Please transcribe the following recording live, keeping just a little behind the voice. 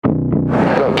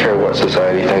what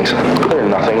society thinks. They're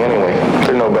nothing anyway.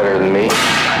 They're no better than me.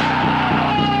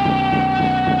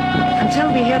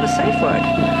 Until we hear the safe word,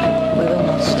 we will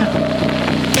not stop.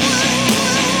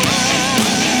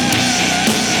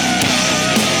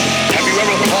 Have you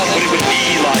ever thought what it would be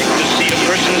like to see a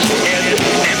person's head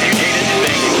amputated?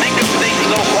 Think of things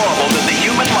so horrible that the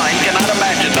human mind cannot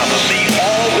imagine them. See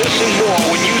all this and more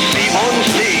when you see on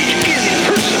stage, in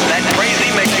person, that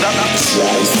crazy mix-up.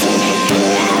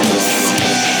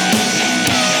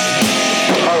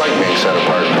 I like being set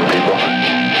apart from people.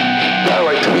 I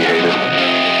like to be hated.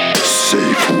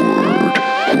 Safe Word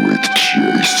with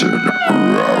Jason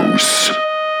Rouse.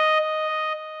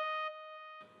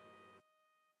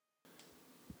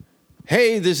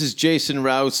 Hey, this is Jason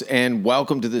Rouse, and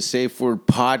welcome to the Safe Word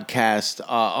podcast.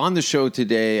 On the show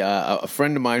today, a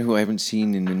friend of mine who I haven't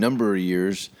seen in a number of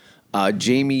years,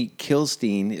 Jamie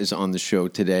Kilstein, is on the show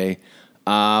today.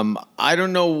 I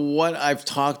don't know what I've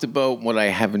talked about, what I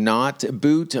have not.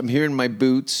 Boot, I'm here in my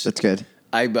boots. That's good.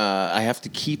 I have to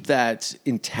keep that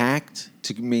intact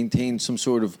to maintain some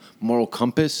sort of moral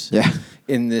compass. Yeah.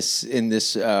 In this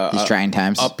These trying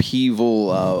times.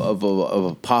 upheaval of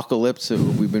apocalypse that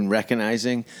we've been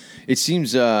recognizing. It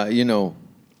seems, I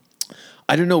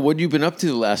don't know what you've been up to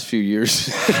the last few years.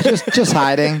 just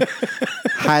hiding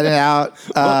out,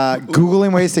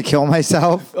 Googling ways to kill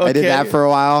myself. Okay. I did that for a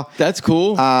while. That's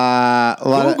cool.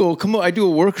 Google, come on! I do a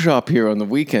workshop here on the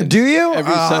weekend. Do you?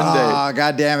 Every Sunday. Oh,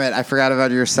 God damn it. I forgot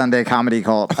about your Sunday comedy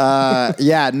cult. I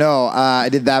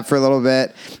did that for a little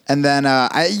bit. And then,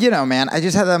 I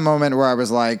just had that moment where I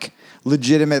was like,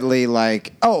 legitimately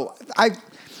like,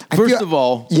 First of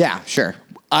all, yeah, sure.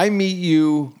 I meet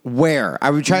you Where? I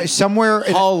would try somewhere.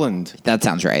 Holland. That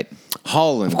sounds right.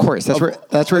 Holland. Of course.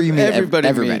 That's where you meet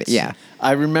everybody. meets. Yeah.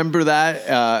 I remember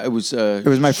that. It was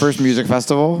my first music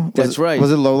festival. That's right.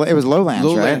 Was it Lowlands? It was Lowlands,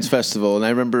 right? Lowlands Festival, and I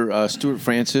remember Stuart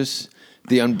Francis,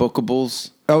 the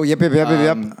Unbookables. Oh, yep.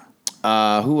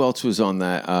 Who else was on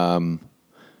that?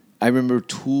 I remember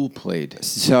Tool played.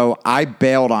 So I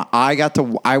bailed on.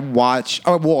 I watched.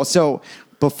 Oh well. So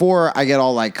before I get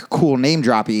all like cool name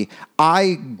droppy,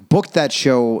 I booked that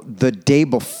show the day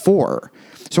before.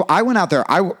 So I went out there.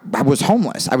 I was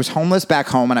homeless. I was homeless back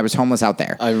home, and I was homeless out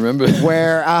there. I remember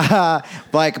where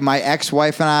like my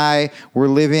ex-wife and I were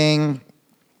living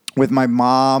with my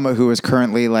mom, who is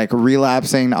currently like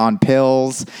relapsing on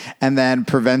pills. And then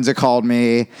Provenza called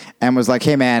me and was like,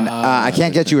 hey man, I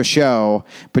can't get you a show,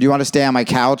 but you want to stay on my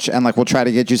couch and like, we'll try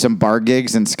to get you some bar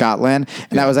gigs in Scotland.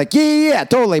 And I was like, yeah,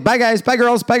 totally. Bye guys. Bye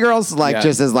girls. Like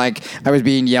just as like I was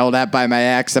being yelled at by my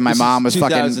ex and my mom was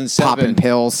fucking popping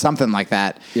pills, something like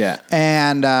that. Yeah.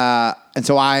 And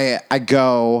so I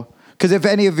go. Because if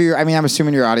any of your, I'm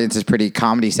assuming your audience is pretty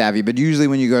comedy savvy, but usually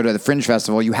when you go to the Fringe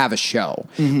Festival, you have a show.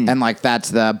 Mm-hmm. And like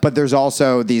but there's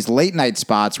also these late night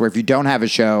spots where if you don't have a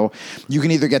show, you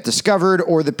can either get discovered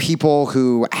or the people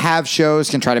who have shows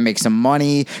can try to make some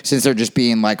money since they're just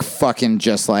being like fucking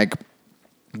just like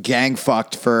gang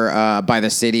fucked for by the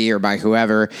city or by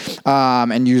whoever,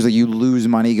 and usually you lose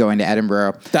money going to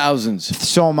Edinburgh, thousands,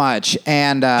 so much,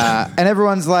 and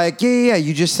everyone's like, yeah,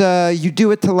 you just you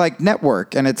do it to like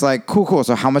network, and it's like cool.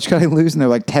 So how much could I lose? And they're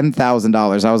like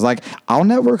 $10,000. I was like, I'll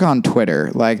network on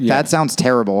Twitter. Like that sounds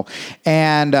terrible,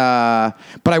 and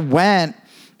but I went.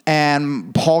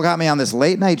 And Paul got me on this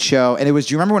late night show, and it was.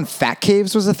 Do you remember when Fat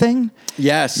Caves was a thing?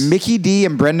 Yes, Mickey D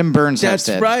and Brendan Burns. That's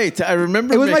hosted. right. I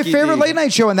remember. It was Mickey my favorite D. late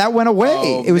night show, and that went away.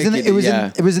 Oh, it was Mickey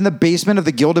it was in the basement of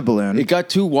the Gilded Balloon. It got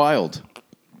too wild.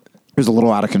 It was a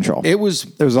little out of control. It was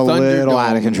a little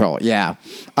out of control. Yeah.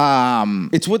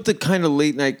 It's what the kind of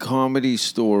late night comedy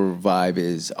store vibe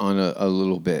is on a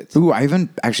little bit. Ooh, I haven't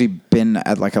actually been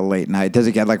at like a late night. Does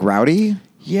it get like rowdy?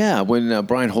 Yeah, when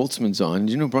Brian Holtzman's on.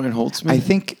 Do you know Brian Holtzman? I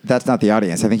think that's not the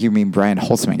audience. I think you mean Brian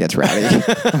Holtzman gets rowdy.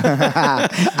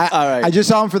 All right. I just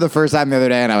saw him for the first time the other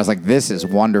day, and I was like, this is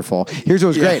wonderful. Here's what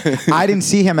was great. I didn't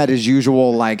see him at his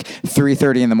usual like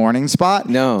 3:30 in the morning spot.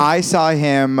 No. I saw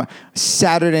him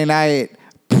Saturday night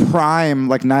prime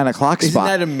like 9 o'clock spot.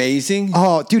 Isn't that amazing?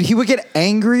 Oh, dude, he would get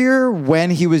angrier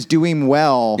when he was doing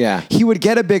well. Yeah. He would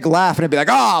get a big laugh and he'd be like,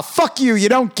 oh, fuck you. You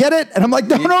don't get it. And I'm like,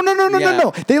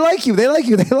 no. They like you.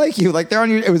 Like they're on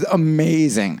you. It was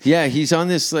amazing. Yeah. He's on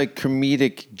this like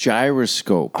comedic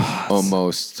gyroscope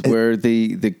almost where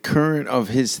the current of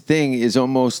his thing is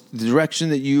almost the direction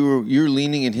that you're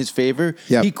leaning in his favor.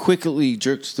 Yep. He quickly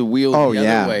jerks the wheel the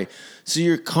other way. So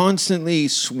you're constantly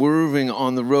swerving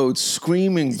on the road,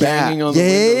 screaming, banging on the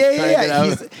windows,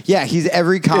 trying to get out. He's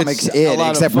every comic's It's a it, lot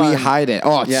of except fun. we hide it.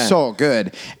 Oh, it's so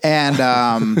good.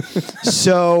 And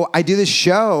so I do this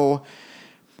show,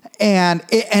 and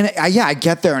I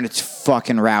get there, and it's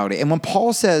fucking rowdy. And when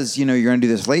Paul says, you know, you're going to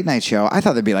do this late night show, I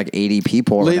thought there'd be like 80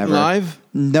 people or Late whatever. Live?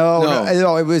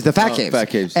 No, it was the Fat Caves. Fat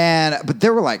Caves. But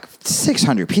there were like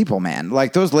 600 people, man.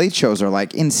 Like those late shows are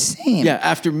like insane. Yeah,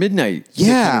 after midnight.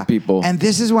 Yeah. 600 people. And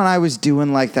this is when I was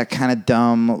doing like that kind of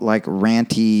dumb, like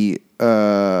ranty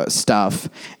stuff.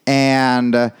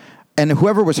 And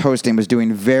whoever was hosting was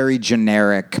doing very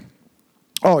generic.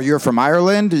 Oh, you're from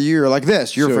Ireland? You're like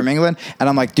this. You're Sure. from England? And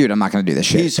I'm like, dude, I'm not going to do this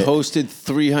shit. He's hosted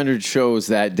 300 shows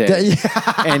that day,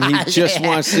 and he just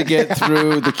wants to get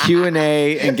through the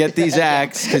Q&A and get these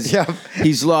acts because Yep.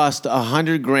 he's lost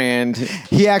 $100,000.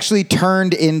 He actually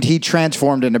he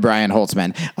transformed into Brian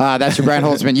Holtzman. That's who Brian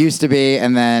Holtzman used to be.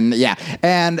 And then, yeah.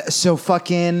 And so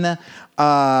fucking,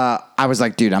 I was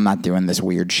like, dude, I'm not doing this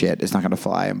weird shit. It's not going to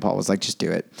fly. And Paul was like, just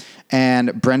do it.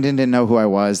 And Brendan didn't know who I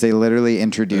was. They literally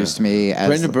introduced me as...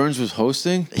 Brendan Burns was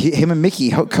hosting? Him and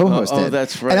Mickey co-hosted. Oh,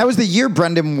 that's right. And that was the year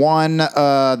Brendan won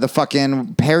the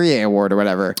fucking Perrier Award or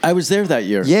whatever. I was there that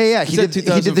year. Yeah. Was He that did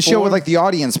the show 2004? with like the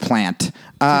audience plant.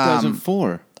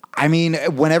 2004. I mean,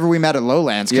 whenever we met at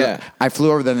Lowlands, 'cause Yeah. I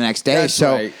flew over there the next day. That's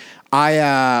so right.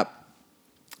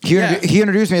 He Yeah.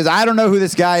 introduced me as, I don't know who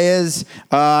this guy is.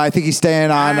 I think he's staying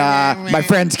on my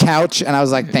friend's couch. And I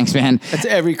was like, thanks, man. That's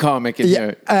every comic in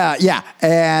Yeah, there. yeah.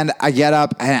 And I get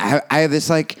up and I have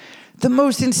this like the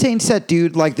most insane set,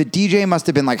 dude. Like the DJ must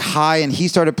have been like high and he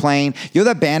started playing. You know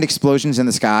that band Explosions in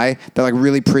the Sky? They're like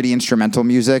really pretty instrumental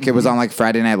music. It was on like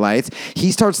Friday Night Lights.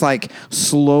 He starts like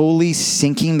slowly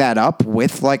syncing that up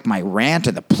with like my rant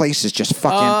and the place is just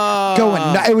fucking going.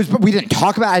 We didn't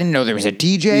talk about it. I didn't know there was a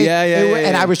DJ. Yeah.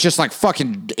 And I was just like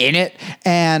fucking in it.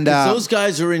 And Those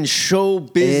guys are in show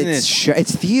business.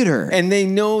 it's theater. And they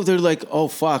know, they're like, oh,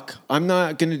 fuck, I'm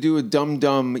not going to do a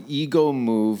dumb ego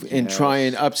move and try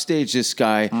and upstage this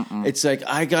guy. It's like,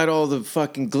 I got all the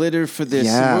fucking glitter for this.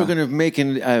 Yeah. And we're going to make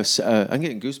I'm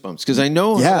getting goosebumps because I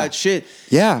know how that shit.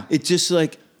 Yeah. It's just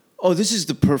like, oh, this is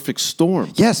the perfect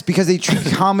storm. Yes, because they treat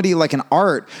comedy like an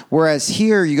art, whereas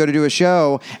here you go to do a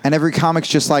show and every comic's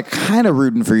just like kind of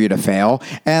rooting for you to fail.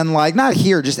 And like, not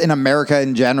here, just in America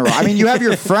in general. I mean, you have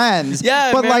your friends,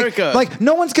 Yeah, but America. like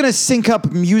no one's going to sync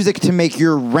up music to make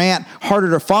your rant harder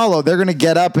to follow. They're going to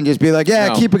get up and just be like, yeah,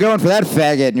 No. keep it going for that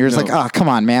faggot. And you're just No. like, oh, come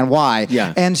on, man, why?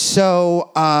 Yeah. And so,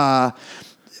 There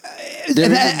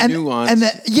is a nuance. and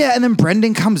then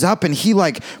Brendan comes up and he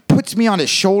like puts me on his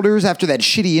shoulders after that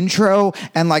shitty intro,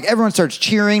 and like everyone starts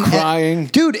cheering, Crying.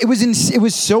 And, dude, it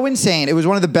was so insane. It was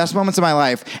one of the best moments of my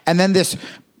life. And then this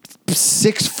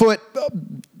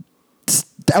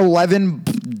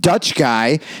 6'11" Dutch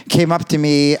guy came up to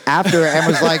me after and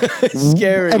was like,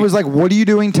 Scary. and was like, "What are you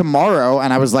doing tomorrow?"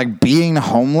 And I was like, "Being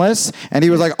homeless." And he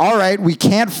was like, "All right, we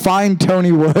can't find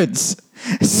Tony Woods."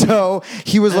 So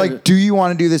he was like, "Do you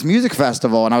want to do this music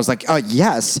festival?" And I was like,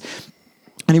 "Yes."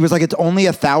 And he was like, "It's only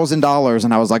 $1,000."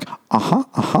 And I was like,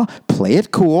 play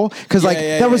it cool. Because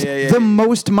that was the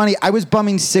most money. I was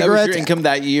bumming That cigarettes. was your income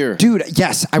that year. Dude,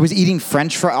 yes. I was eating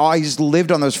French fries. Oh, I just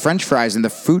lived on those French fries in the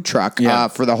food truck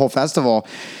for the whole festival.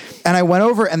 And I went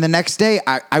over, and the next day,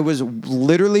 I was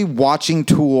literally watching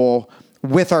Tool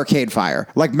with Arcade Fire.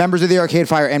 Like, members of the Arcade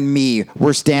Fire and me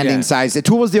were standing sides.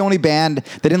 Tool was the only band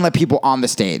that didn't let people on the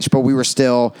stage, but we were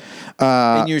still...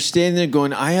 and you're standing there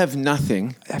going, I have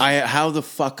nothing. How the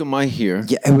fuck am I here?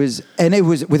 Yeah, it was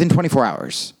within 24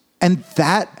 hours. And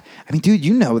that... I mean, dude,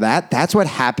 you know that. That's what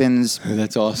happens.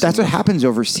 That's awesome. That's what happens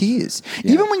overseas.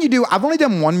 Yeah. Even when you do... I've only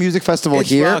done one music festival It's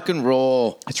here. rock and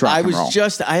roll. It's rock and roll.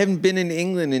 I haven't been in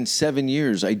England in 7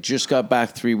 years. I just got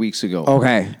back 3 weeks ago.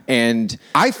 Okay. And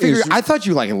I thought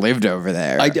you like lived over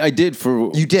there. I did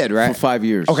for... You did, right? For 5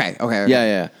 years. Okay.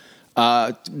 Yeah.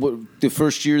 The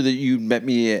first year that you met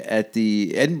me at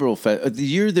the Edinburgh Fest, the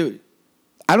year that...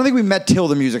 I don't think we met till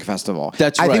the music festival.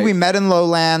 That's I think right. we met in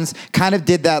Lowlands, kind of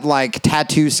did that like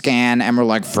tattoo scan, and we're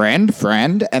like,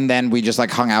 friend, and then we just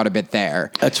like hung out a bit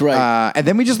there. That's right. And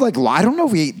then we just like, I don't know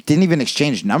if we didn't even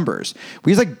exchange numbers.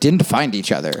 We just like didn't find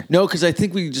each other. No, because I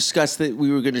think we discussed that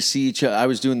we were going to see each other. I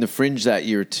was doing the Fringe that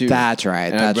year too. That's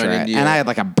right. And I had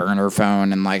like a burner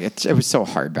phone, and like it was so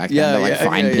hard back then to like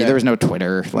find people. There was no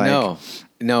Twitter. Like,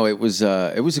 No, it was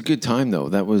a good time though.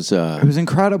 That was it was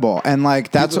incredible, and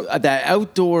like that's that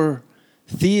outdoor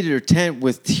theater tent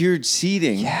with tiered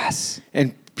seating. Yes,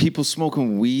 and people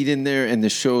smoking weed in there, and the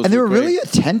shows. And they were great. really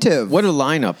attentive. What a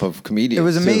lineup of comedians! It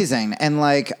was amazing, and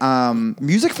like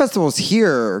music festivals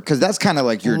here, because that's kind of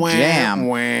like your jam.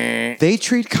 They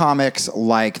treat comics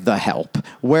like The Help,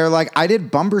 where like I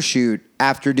did Bumbershoot.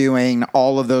 after doing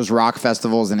all of those rock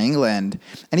festivals in England,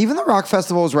 and even the rock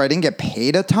festivals where I didn't get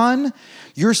paid a ton,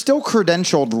 you're still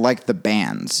credentialed like the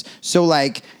bands. So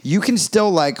like you can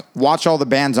still like watch all the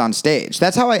bands on stage.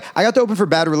 That's how I got to open for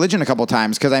Bad Religion a couple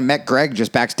times because I met Greg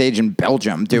just backstage in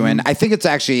Belgium doing, I think it's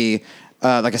actually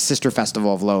like a sister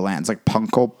festival of Lowlands, like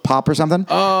Punko Pop or something.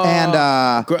 And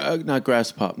not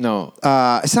Grass Pop, no.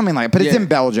 something like it, but it's in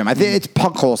Belgium. I think it's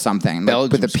Punko something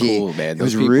Belgium's with a P. cool, man. It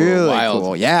was Those people are really wild.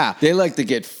 cool. Yeah. They like to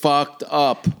get fucked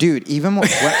up. Dude, even when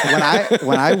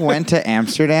I went to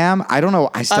Amsterdam, I don't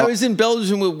know. I was in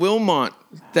Belgium with Wilmot.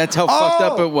 That's how fucked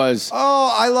up it was.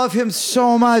 Oh, I love him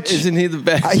so much. Isn't he the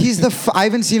best? I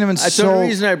haven't seen him in That's the only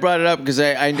reason I brought it up because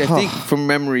I think from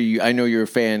memory, I know you're a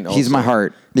fan. Also. He's my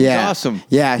heart. He's Yeah, awesome.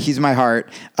 Yeah, he's my heart.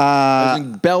 I was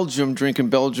in Belgium drinking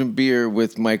Belgian beer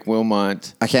with Mike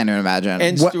Wilmot I can't even imagine.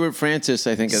 and What- Stuart Francis.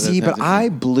 I think. See, but I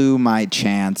blew my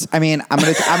chance. I mean, I'm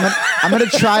gonna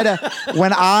try to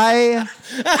when I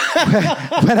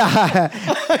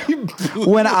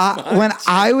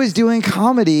was doing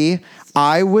comedy,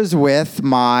 I was with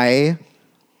my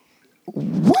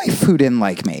wife who didn't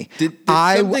like me. Did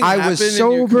I something was happen in your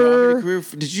sober. comedy career?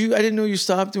 Did you? I didn't know you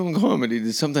stopped doing comedy.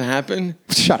 Did something happen?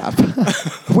 Shut up.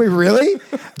 Wait, really?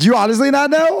 Do you honestly not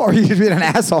know, or are you just being an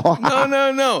asshole?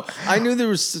 No. I knew there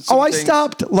was. Some I things.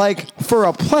 stopped like for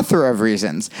a plethora of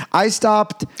reasons. I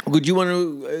stopped. Would you want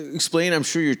to explain? I'm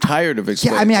sure you're tired of Yeah,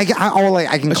 explaining. I mean, I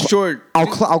can. A short. I'll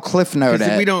cliff note 'Cause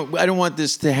it. I don't want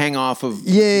this to hang off of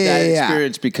Yeah. that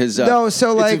experience because No,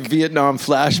 so, it's like- a Vietnam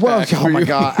flashback. Well, oh for my you.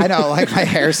 god, I know. Like my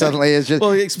hair suddenly is just.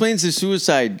 Well, it explains the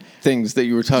suicide things that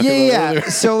you were talking about Yeah. earlier.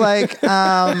 So like,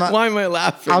 Why am I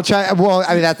laughing? I'll try. Well,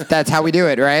 I mean that's how we do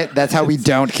it, right? That's how we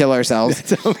don't kill ourselves.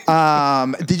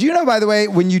 Did you know, by the way,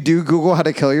 when you do Google how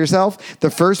to kill yourself,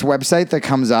 the first website that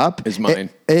comes up Is mine.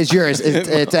 Is yours.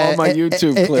 It's All my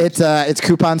YouTube clips. It's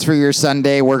coupons for your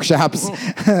Sunday workshops.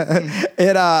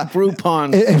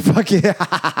 Groupon.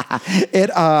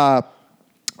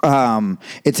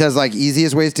 It says like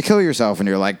easiest ways to kill yourself, and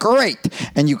you're like, great,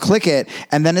 and you click it,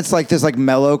 and then it's like this like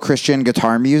mellow Christian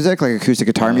guitar music, like acoustic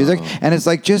guitar music, and it's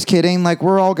like, just kidding, like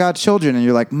we're all God's children, and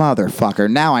you're like, motherfucker,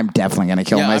 now I'm definitely gonna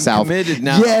kill Yeah, I'm myself. committed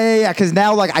now. Yeah, because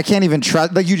now like I can't even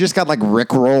trust, like you just got like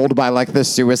rickrolled by like the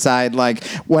suicide, like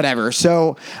whatever.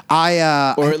 So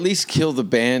I or at least kill the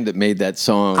band that made that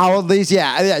song. I'll at least,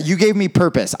 yeah, you gave me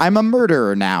purpose. I'm a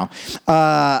murderer now.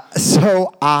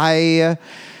 So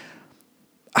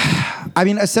I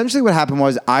mean, essentially what happened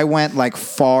was I went like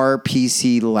far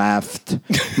PC left.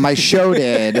 My show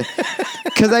did.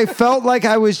 Because I felt like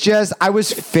I was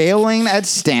failing at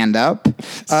stand-up.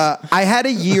 I had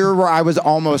a year where I was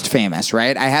almost famous,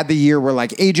 right? I had the year where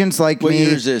like agents like What me.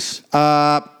 year is this?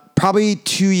 Probably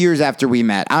 2 years after we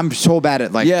met. I'm so bad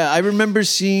at like. Yeah, I remember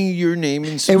seeing your name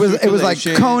in some It was like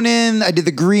circulation. Conan. I did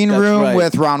the Green That's Room right.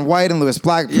 with Ron White and Louis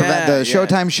Black, the Yeah.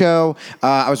 Showtime show.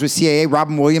 I was with CAA.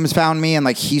 Robin Williams found me and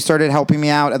like he started helping me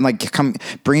out and like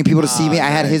bringing people to see me. I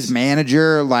had nice. his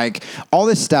manager, like all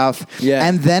this stuff. Yeah,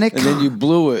 and then you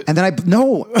blew it. And then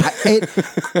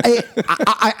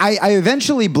I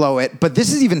eventually blow it, but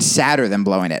this is even sadder than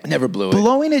blowing it. Never blew it.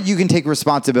 Blowing it, you can take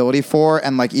responsibility for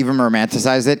and like even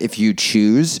romanticize it if you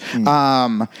choose.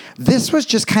 This was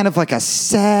just kind of like a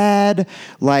sad,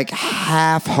 like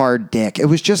half hard dick. It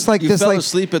was just like You this, fell like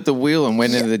asleep at the wheel and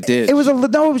went into the ditch. it was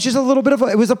just a little bit of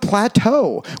it was a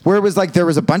plateau where it was like there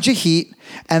was a bunch of heat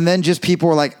and then just people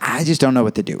were like, I just don't know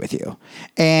what to do with you.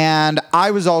 And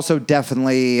I was also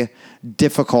definitely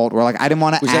difficult where like I didn't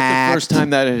want to Was act. that the first time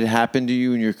that had happened to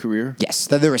you in your career? Yes,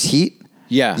 that there was heat.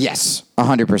 Yeah. Yes,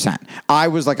 100%. I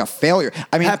was like a failure.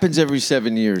 I It mean, happens every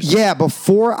 7 years. yeah,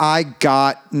 before I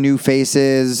got New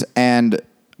Faces and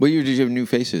What year did you have New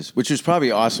Faces? Which was probably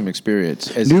an awesome experience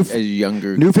as a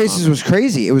younger. New Faces was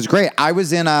crazy. It was great. I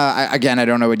was in again, I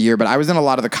don't know what year, but I was in a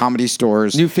lot of the comedy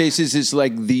stores. New Faces is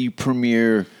like the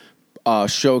premier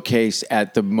showcase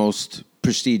at the most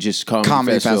prestigious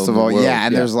comedy festival. in the world. Yeah,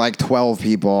 and there's like 12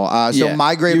 people. So Yeah.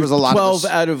 my grade You're was a lot 12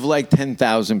 of out of like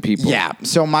 10,000 people. Yeah,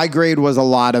 so my grade was a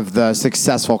lot of the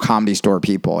successful comedy store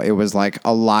people. It was like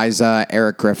Eliza,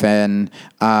 Eric Griffin,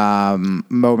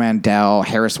 Mo Mandel,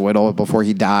 Harris Whittle before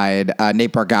he died,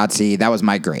 Nate Bargatze. That was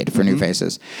my grade for New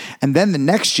Faces. And then the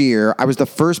next year, I was the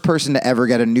first person to ever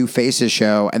get a New Faces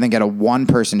show and then get a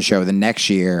one-person show the next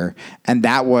year. And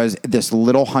that was this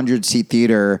little 100-seat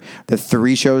theater. The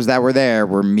 3 shows that were there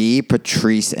were me,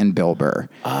 Patrice, and Bill Burr.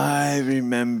 I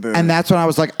remember. And that's when I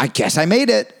was like, I guess I made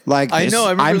it. Like, I know.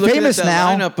 I remember I'm looking famous at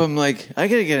that now. lineup. I'm like, I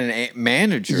gotta get a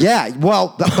manager. Yeah,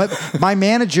 well, but my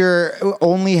manager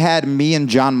only had me and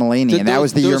John Mulaney, and that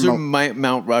was the year. Those are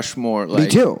Mount Rushmore. Like, Me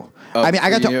too. Oh, I mean, I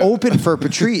got to yeah. open for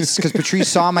Patrice because Patrice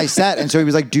saw my set, and so he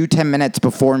was like, do 10 minutes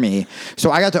before me.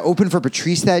 So I got to open for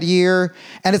Patrice that year,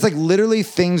 and it's like literally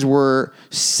things were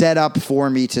set up for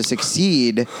me to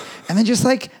succeed, and then just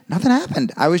like nothing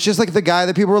happened. I was just like the guy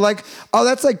that people were like, oh,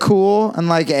 that's like cool and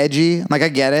like edgy. Like, I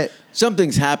get it.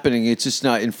 Something's happening. It's just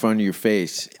not in front of your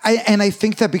face. I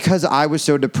think that because I was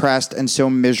so depressed and so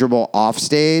miserable off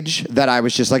stage that I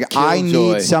was just like, I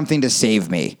Killjoy. need something to save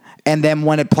me. And then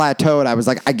when it plateaued, I was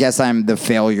like, I guess I'm the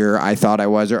failure I thought I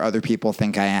was, or other people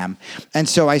think I am. And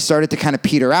so I started to kind of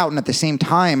peter out. And at the same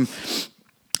time,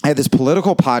 I had this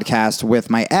political podcast with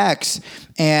my ex,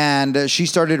 and she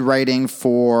started writing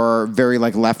for very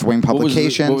like left-wing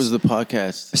publications. What was the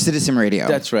podcast? Citizen Radio.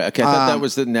 That's right. Okay, I thought that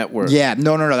was the network. Yeah,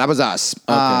 no, that was us.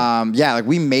 Yeah, like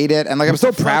we made it, and like I'm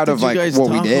so proud did of you like guys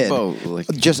what we talk did. about? Like-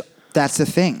 Just that's the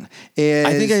thing. Is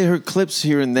I think I heard clips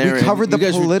here and there. We covered and the you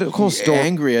guys were political story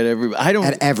angry at everybody.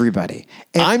 at everybody.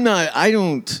 And I'm not. I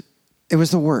don't. it was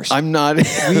the worst. I'm not.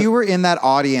 We were in that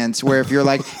audience where if you're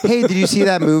like, hey, did you see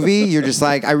that movie? You're just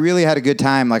like, I really had a good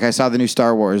time. Like, I saw the new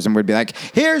Star Wars, and we'd be like,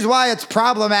 here's why it's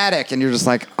problematic. And you're just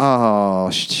like,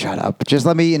 oh, shut up. Just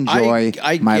let me enjoy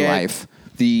I my get life.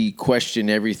 The question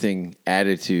everything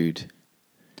attitude.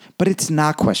 But it's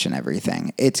not question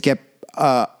everything. It's get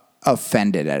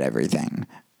offended at everything.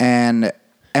 And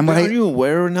what Are you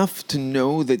aware enough to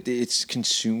know that it's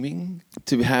consuming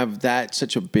to have that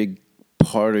such a big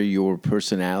part of your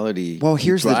personality? Well,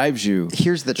 here's the- drives you.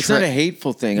 here's the It's not trick. a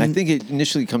hateful thing. I think it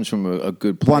initially comes from a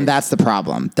good place. Well, and that's the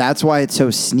problem. That's why it's so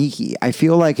sneaky. I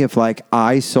feel like if like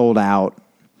I sold out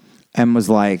and was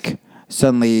like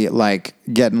suddenly like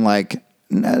getting like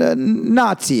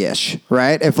Nazi-ish,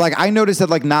 right? If like I noticed that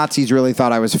like Nazis really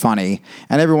thought I was funny,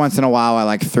 and every once in a while I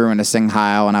like threw in a sing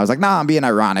heil and I was like, nah, I'm being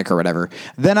ironic or whatever,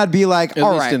 then I'd be like, at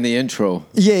all least right. in the intro.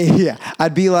 Yeah.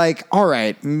 I'd be like, all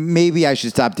right, maybe I should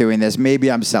stop doing this. Maybe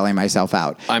I'm selling myself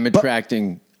out. I'm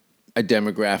attracting a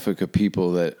demographic of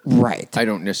people that Right. I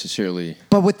don't necessarily.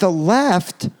 But with the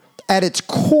left, at its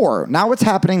core, not what's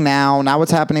happening now, not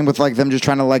what's happening with like them just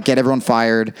trying to like get everyone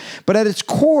fired, but at its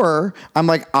core, I'm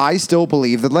like, I still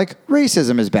believe that like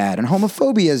racism is bad and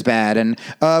homophobia is bad, and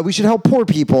we should help poor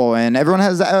people, and everyone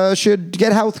has should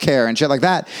get health care and shit like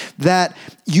that. That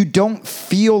you don't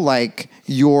feel like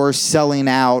you're selling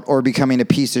out or becoming a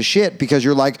piece of shit because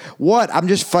you're like, what? I'm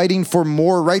just fighting for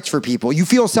more rights for people. You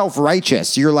feel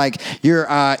self-righteous. You're like, you're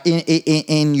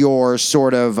in your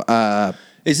sort of.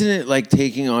 Isn't it like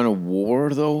taking on a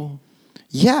war, though?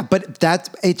 Yeah, but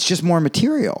it's just more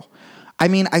material. I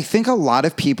mean, I think a lot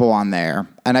of people on there,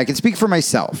 and I can speak for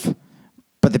myself,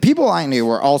 but the people I knew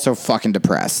were also fucking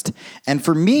depressed. And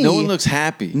for me, No one looks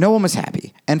happy. no one was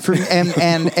happy. And for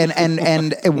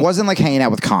and it wasn't like hanging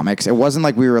out with comics. It wasn't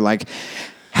like we were like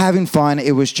having fun.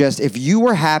 It was just if you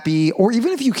were happy, or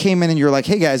even if you came in and you're like,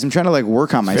 hey guys, I'm trying to like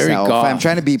work on very myself. goth. I'm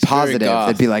trying to be It's very positive. goth.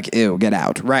 They'd be like, ew, get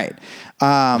out. Right.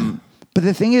 But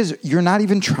the thing is, you're not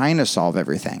even trying to solve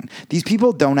everything. These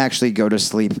people don't actually go to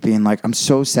sleep being like, I'm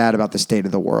so sad about the state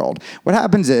of the world. What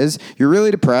happens is you're really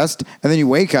depressed, and then you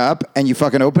wake up and you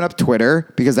fucking open up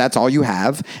Twitter because that's all you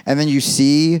have. And then you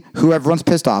see who everyone's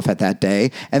pissed off at that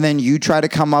day. And then you try to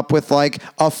come up with like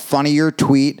a funnier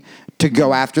tweet to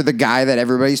go after the guy that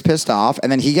everybody's pissed off,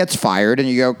 and then he gets fired, and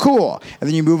you go, cool. And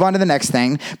then you move on to the next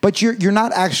thing, but you're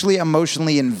not actually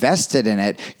emotionally invested in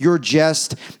it. You're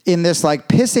just in this like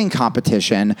pissing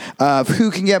competition of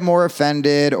who can get more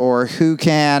offended or who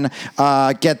can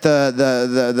get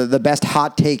the best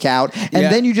hot take out, and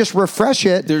then you just refresh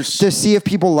it to see if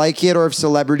people like it or if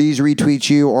celebrities retweet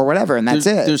you or whatever, and that's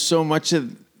it. There's so much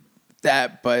of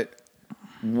that, but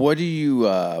what do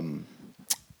you...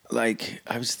 Like,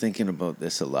 I was thinking about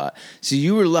this a lot. So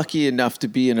you were lucky enough to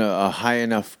be in a high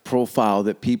enough profile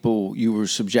that you were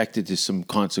subjected to some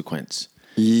consequence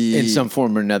in some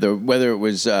form or another, whether it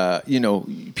was,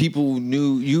 people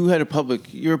knew you're a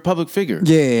public figure.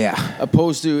 Yeah.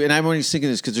 Opposed to, and I'm only thinking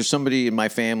this because there's somebody in my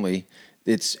family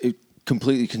that's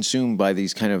completely consumed by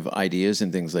these kind of ideas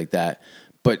and things like that,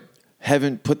 but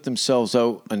haven't put themselves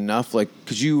out enough, like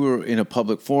because you were in a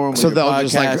public forum. So with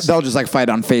your they'll just fight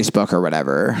on Facebook or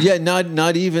whatever. Yeah,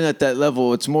 not even at that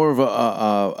level. It's more of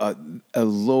a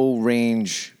low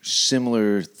range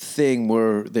similar thing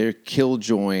where they're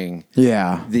killjoying.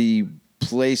 Yeah. The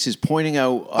places pointing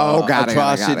out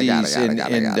atrocities and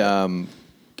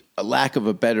a lack of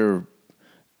a better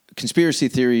conspiracy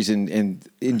theories and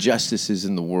injustices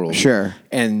in the world. Sure.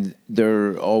 And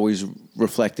they're always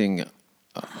reflecting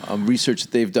research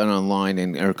that they've done online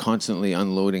and are constantly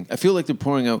unloading. I feel like they're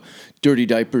pouring out dirty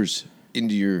diapers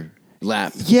into your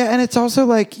lap. Yeah, and it's also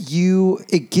like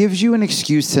it gives you an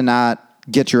excuse to not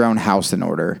get your own house in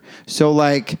order. So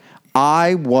like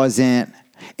I wasn't.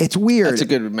 It's weird. That's a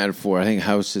good metaphor. I think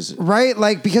house is right?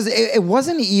 Like, because it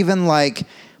wasn't even like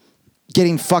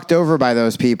getting fucked over by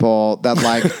those people that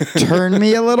like turned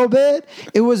me a little bit.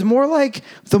 It was more like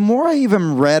the more I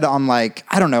even read on like,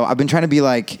 I don't know, I've been trying to be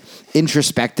like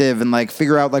introspective and like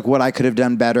figure out like what I could have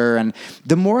done better. And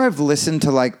the more I've listened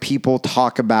to like people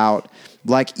talk about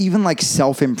like even like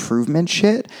self-improvement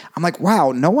shit, I'm like,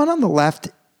 wow, no one on the left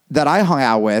that I hung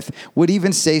out with would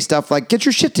even say stuff like, get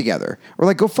your shit together, or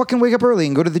like, go fucking wake up early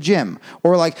and go to the gym,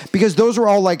 or like, because those are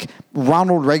all like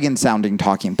Ronald Reagan sounding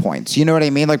talking points. You know what I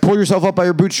mean? Like, pull yourself up by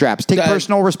your bootstraps, take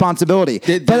personal responsibility.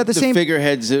 But at the same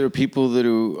figureheads that are people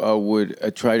that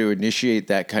would try to initiate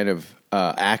that kind of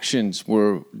actions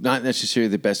were not necessarily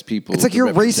the best people. It's like your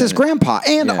racist grandpa.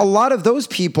 And a lot of those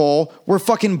people were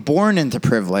fucking born into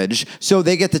privilege, so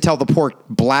they get to tell the poor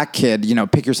black kid, you know,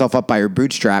 pick yourself up by your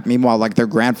bootstrap. Meanwhile, like their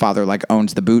grandfather like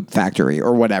owns the boot factory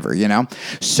or whatever, you know?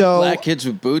 So Black Kids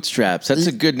with Bootstraps. That's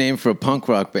a good name for a punk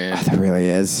rock band. That really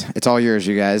is. It's all yours,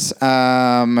 you guys.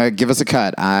 Give us a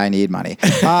cut. I need money.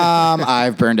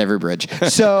 I've burned every bridge.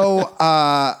 So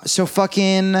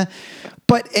fucking,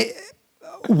 but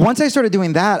once I started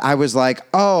doing that, I was like,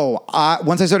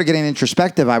 once I started getting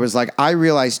introspective, I was like, I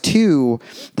realized too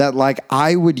that like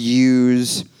I would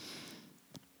use,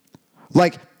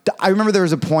 like, I remember there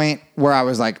was a point where I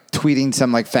was like tweeting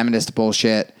some like feminist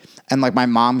bullshit, and like my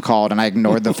mom called and I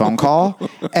ignored the phone call,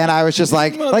 and I was just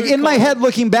like in my head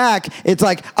looking back, it's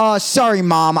like, sorry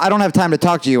mom, I don't have time to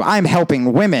talk to you. I'm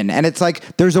helping women. And it's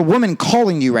like, there's a woman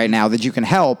calling you right now that you can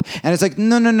help. And it's like,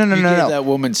 no. You gave that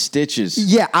woman stitches.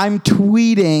 Yeah, I'm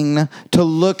tweeting to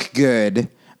look good.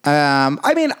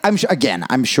 I mean,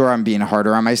 I'm sure I'm being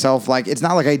harder on myself. Like, it's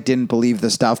not like I didn't believe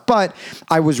the stuff, but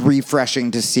I was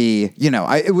refreshing to see, you know,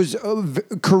 it was a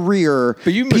career.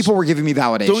 But people were giving me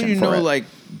validation. Don't you know, it. like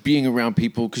being around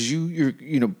people, because you're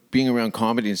being around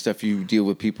comedy and stuff, you deal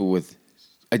with people with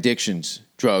addictions,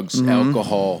 drugs,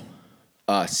 alcohol,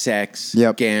 sex,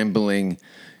 gambling.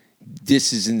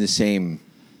 This is in the same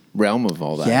realm of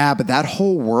all that. Yeah, but that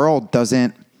whole world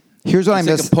doesn't. Here's what I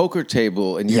miss. It's like a poker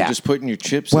table, and you're just putting your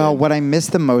chips in. Well, what I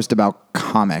missed the most about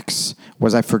comics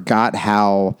was I forgot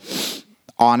how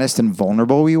honest and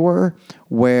vulnerable we were,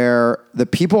 where the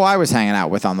people I was hanging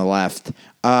out with on the left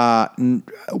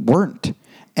weren't.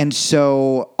 And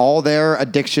so all their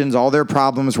addictions, all their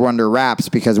problems were under wraps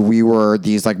because we were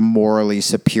these like morally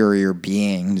superior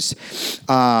beings.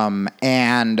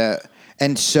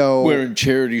 And so wearing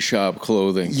charity shop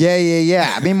clothing.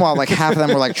 Yeah. Meanwhile, like half of them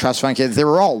were like trust fund kids. They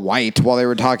were all white while they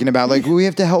were talking about like, we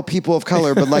have to help people of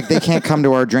color, but like they can't come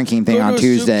to our drinking thing on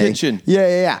Tuesday. Kitchen.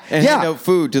 Yeah. And hand out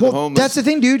food to the homeless. That's the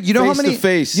thing, dude. You know how many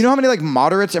face. You know how many like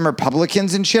moderates and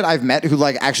Republicans and shit I've met who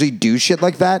like actually do shit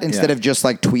like that instead of just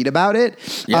like tweet about it.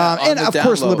 Yeah, and of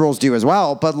course liberals do as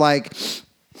well, but like.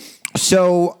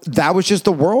 So that was just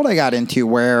the world I got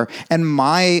into and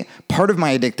my part of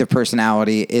my addictive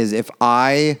personality is if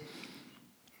I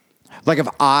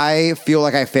feel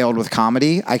like I failed with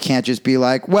comedy, I can't just be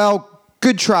like, well,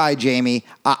 good try, Jamie.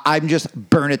 I'm just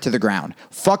burn it to the ground.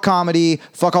 Fuck comedy.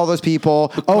 Fuck all those people.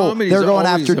 They're going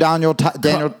after Daniel.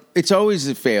 It's always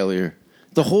a failure.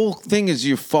 The whole thing is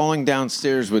you're falling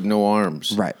downstairs with no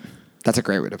arms. Right. That's a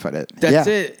great way to put it. That's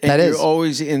it. And you're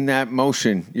always in that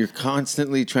motion. You're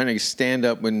constantly trying to stand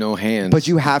up with no hands. But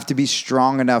you have to be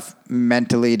strong enough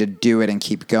mentally to do it and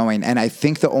keep going. And I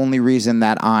think the only reason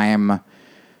that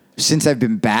since I've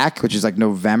been back, which is like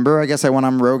November, I guess I went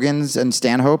on Rogan's and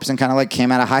Stanhope's and kind of like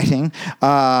came out of hiding,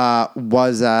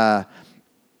 was...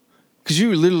 Because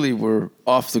you literally were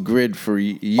off the grid for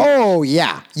years. Oh,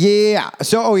 yeah. Yeah.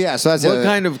 So that's what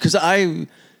kind of... Because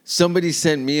somebody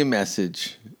sent me a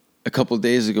message a couple of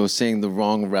days ago saying the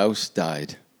wrong Rouse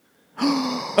died.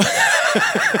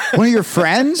 One of your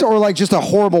friends or like just a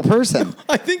horrible person?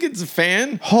 I think it's a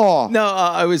fan. Oh. No,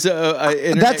 I was...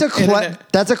 That's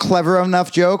a clever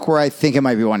enough joke where I think it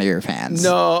might be one of your fans.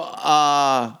 No.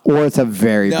 Or it's a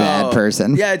very bad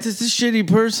person. Yeah, it's just a shitty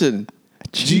person.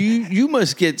 You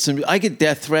must get some... I get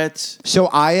death threats. So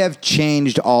I have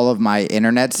changed all of my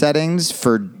internet settings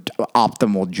for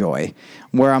optimal joy,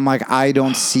 where I'm like, I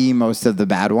don't see most of the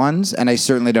bad ones, and I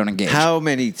certainly don't engage. How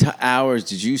many hours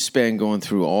did you spend going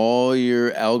through all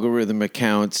your algorithm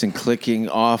accounts and clicking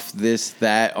off this,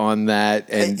 that, on that?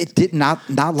 And it did not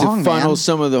long, to funnel man.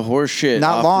 some of the horse shit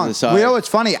not off long. to the side. Well, you know what's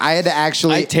funny? I had to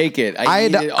actually... I take it. I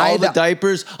eat it. All the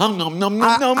diapers. I'm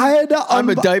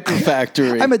a diaper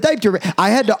factory. I'm a diaper... I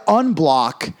had to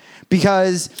unblock...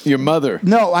 Because... Your mother.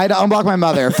 No, I had to unblock my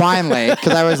mother, finally.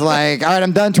 Because I was like, all right,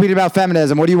 I'm done tweeting about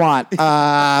feminism. What do you want?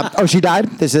 She died?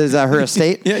 This is her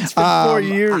estate? Yeah, it's been 4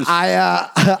 years.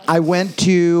 I went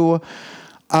to...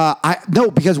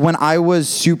 No, because when I was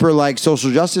super like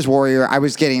social justice warrior, I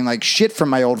was getting like shit from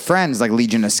my old friends like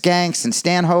Legion of Skanks and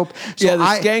Stanhope. So Yeah, the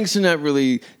Skanks are not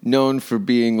really known for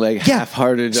being like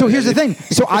half-hearted. So here's the thing.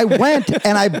 So I went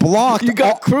and I blocked. You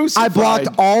got crucified. I blocked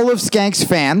all of Skanks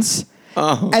fans.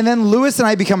 And then Lewis and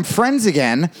I become friends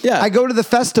again. Yeah. I go to the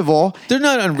festival. They're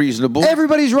not unreasonable.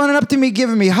 Everybody's running up to me,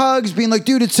 giving me hugs, being like,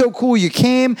 dude, it's so cool you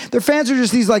came. Their fans are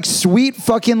just these like sweet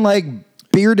fucking like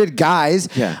bearded guys.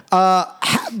 Yeah.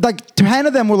 Like 10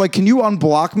 of them were like, can you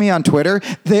unblock me on Twitter?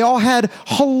 They all had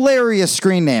hilarious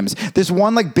screen names. This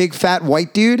one like big fat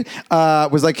white dude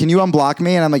was like, can you unblock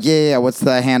me? And I'm like, yeah, what's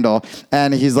the handle?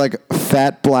 And he's like,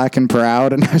 fat, black, and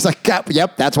proud. And I was like,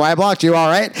 yep, that's why I blocked you, all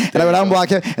right? And I would unblock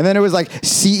him. And then it was like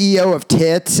CEO of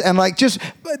tits. And like just,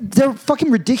 they're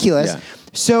fucking ridiculous. Yeah.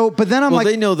 So, but then I'm well, like,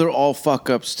 they know they're all fuck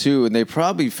ups too, and they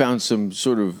probably found some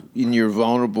sort of in your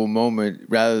vulnerable moment,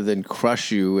 rather than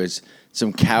crush you as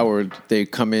some coward. They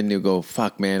come in and go,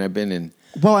 "Fuck, man, I've been in."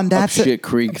 well, and that's up shit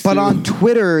creek. But too. on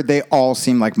Twitter, they all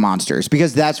seem like monsters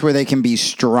because that's where they can be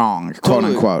strong, quote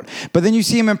Totally. unquote. But then you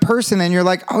see them in person and you're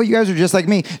like, oh, you guys are just like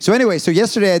me. So anyway, so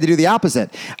yesterday I had to do the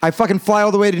opposite. I fucking fly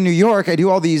all the way to New York. I do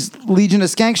all these Legion of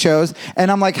Skank shows, and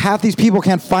I'm like, half these people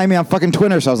can't find me on fucking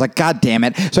Twitter. So I was like, God damn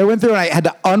it. So I went through and I had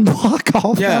to unblock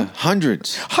all of them.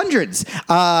 hundreds.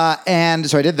 And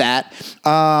so I did that.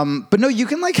 But no, you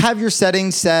can like have your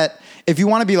settings set if you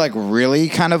want to be like really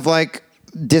kind of like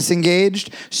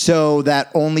disengaged so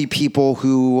that only people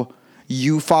who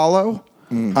you follow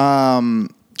can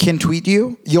tweet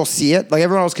you. You'll see it. Like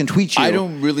everyone else can tweet you. I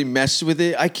don't really mess with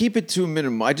it. I keep it to a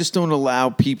minimum. I just don't allow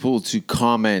people to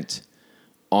comment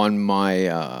on my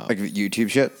like YouTube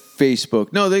shit.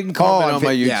 Facebook. No, they can comment on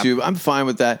my yeah. YouTube. I'm fine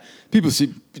with that. People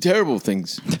see terrible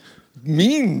things,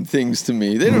 mean things to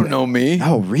me. They don't know me.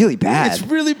 Oh, really bad. It's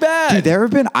really bad.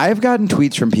 Dude, I've gotten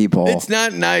tweets from people. It's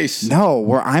not nice. No,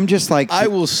 where I'm just like, I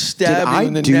will stab did you I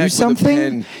in the do neck something? with a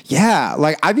pen. Yeah,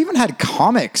 like I've even had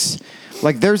comics.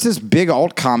 Like there's this big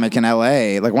alt comic in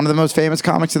LA, like one of the most famous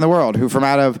comics in the world, who from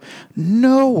out of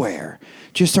nowhere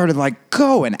just started like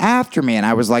going after me, and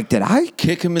I was like, did I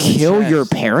Kick him in the kill chest. your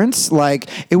parents? Like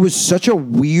it was such a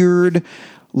weird,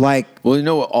 like Well, you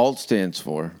know what alt stands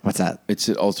for? what's that? It's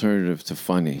an alternative to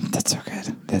funny. That's so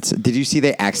good. Did you see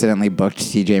they accidentally booked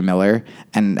TJ Miller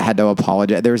and had to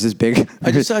apologize? There was this big.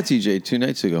 I just saw TJ 2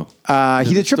 nights ago.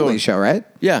 He did Triple store. E show, right?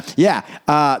 Yeah.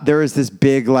 Yeah. There was this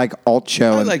big like alt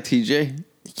show. I and like TJ.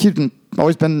 you've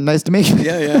always been nice to me.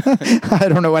 Yeah. I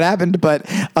don't know what happened, but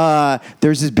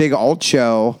there's this big alt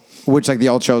show, which like the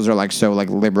alt shows are like so like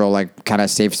liberal, like kind of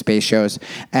safe space shows,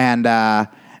 and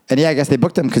yeah, I guess they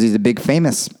booked him because he's a big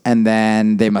famous, and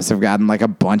then they must have gotten like a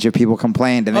bunch of people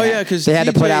complained, and because they had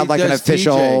to put TJ out like an does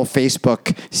official TJ.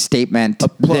 Facebook statement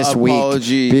this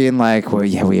apology. week, being like, well,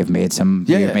 yeah, we have made some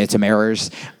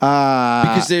errors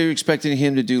Because they were expecting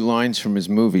him to do lines from his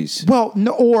movies. Well,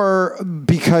 no, or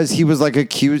because he was like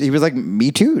accused, he was like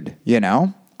Me Too'd, you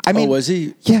know? I mean, was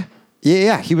he? Yeah.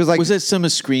 Yeah. He was like, Was that some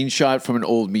screenshot from an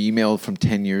old email from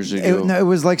 10 years ago? it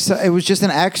was like, it was just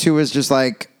an ex who was just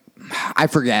like, I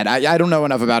forget. I don't know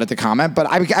enough about it to comment, but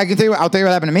I can tell you, I'll tell you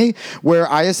what happened to me, where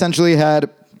I essentially had,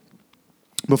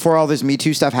 before all this Me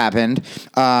Too stuff happened,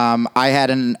 I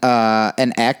had an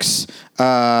ex.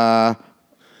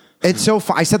 It's so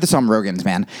fun. I said this on Rogan's,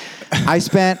 man. I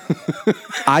spent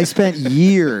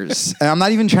years, and I'm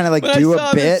not even trying to like When do I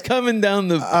saw a this bit. coming down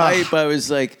the pipe, I was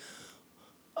like,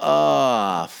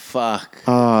 oh, fuck.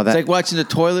 Oh, it's like watching the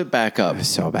toilet back up.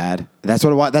 So bad. That's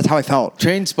what it was. That's how I felt.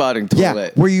 Train spotting Yeah,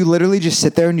 toilet. where you literally just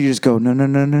sit there and you just go no.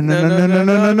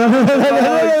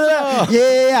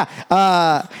 Yeah.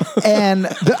 And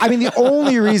I mean, the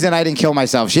only reason I didn't kill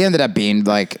myself, she ended up being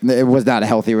like, it was not a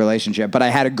healthy relationship, but I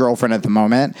had a girlfriend at the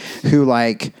moment who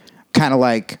like kind of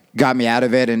like got me out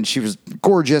of it, and she was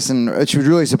gorgeous and she was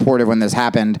really supportive when this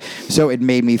happened. So it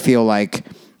made me feel like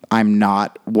I'm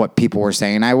not what people were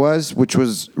saying I was, which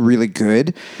was really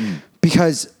good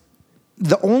because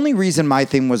the only reason my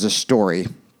thing was a story,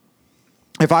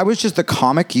 if I was just the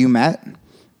comic you met,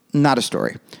 not a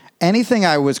story. Anything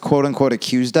I was quote unquote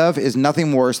accused of is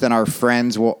nothing worse than our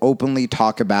friends will openly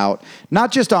talk about,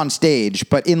 not just on stage,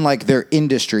 but in like their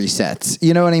industry sets.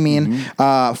 You know what I mean?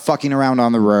 Fucking around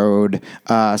on the road,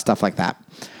 stuff like that.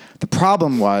 The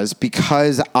problem was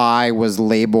because I was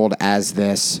labeled as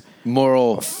this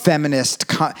Moral feminist,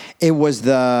 it was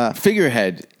the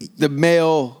figurehead, the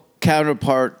male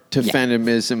counterpart to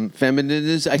feminism.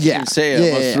 I can't say it. I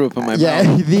almost threw up in my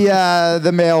mouth.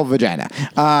 The male vagina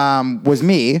was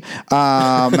me,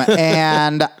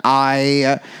 and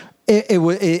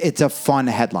it's a fun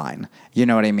headline. You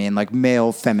know what I mean? Like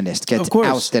male feminist gets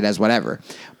ousted as whatever.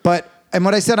 But And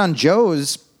what I said on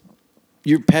Joe's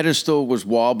Your pedestal was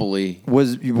wobbly.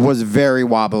 was very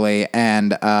wobbly,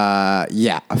 and I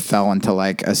fell into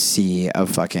like a sea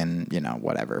of fucking,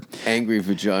 whatever. Angry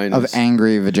vaginas. Of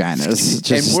angry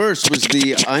vaginas. And worse was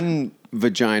the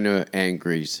unvagina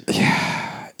angries.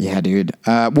 Yeah, dude.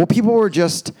 Well, people were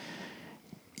just,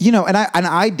 and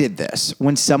I did this.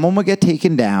 When someone would get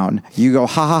taken down, you go,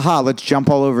 ha ha ha, let's jump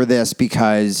all over this,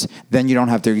 because then you don't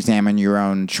have to examine your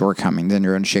own shortcomings and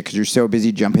your own shit because you're so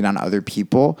busy jumping on other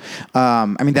people.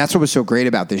 That's what was so great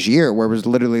about this year, where it was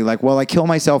literally like, well, I kill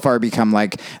myself or I become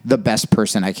like the best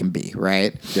person I can be,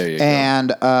 right? There you go.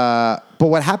 And but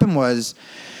what happened was,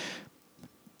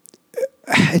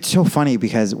 it's so funny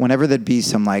because whenever there'd be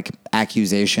some like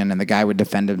accusation and the guy would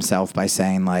defend himself by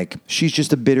saying like, she's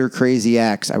just a bitter, crazy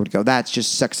ex, I would go, that's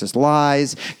just sexist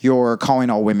lies. You're calling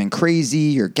all women crazy.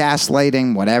 You're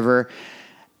gaslighting, whatever.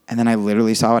 And then I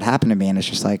literally saw what happened to me, and it's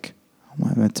just like,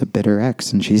 well, it's a bitter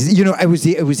ex, and she's,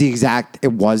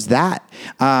 it was that.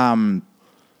 And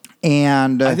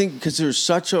I think because there's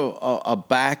such a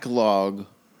backlog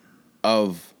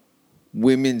of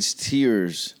women's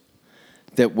tears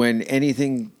that when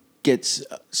anything gets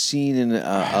seen in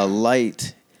a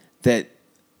light, that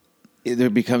there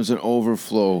becomes an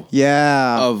overflow.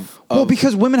 Yeah. Well,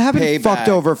 because women have been payback. fucked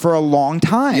over for a long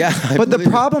time. Yeah, but the believe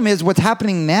it. problem is what's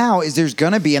happening now is there's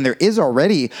going to be, and there is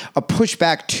already, a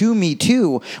pushback to Me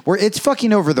Too where it's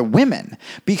fucking over the women.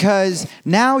 Because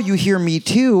now you hear Me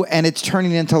Too and it's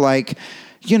turning into like,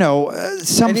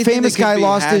 some Anything famous that could guy be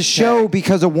lost his hashtag. show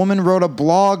because a woman wrote a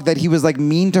blog that he was like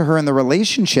mean to her in the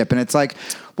relationship. And it's like,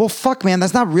 well, fuck, man,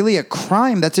 that's not really a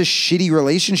crime. That's a shitty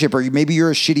relationship. Or maybe you're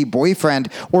a shitty boyfriend.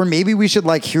 Or maybe we should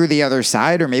like hear the other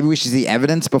side. Or maybe we should see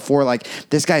evidence before like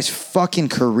this guy's fucking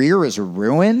career is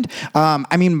ruined.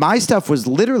 My stuff was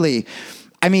literally,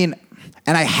 and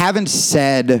I haven't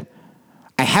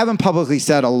publicly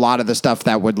said a lot of the stuff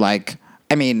that would like,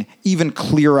 even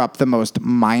clear up the most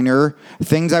minor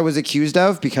things I was accused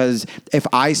of, because if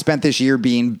I spent this year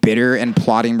being bitter and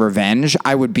plotting revenge,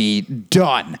 I would be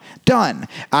done.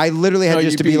 I literally had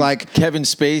just to be like Kevin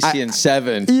Spacey in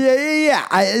Seven. Yeah.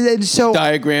 And so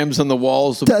Diagrams on the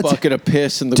walls, a bucket of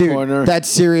piss in the corner. That's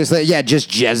seriously,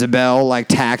 just Jezebel like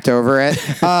tacked over it.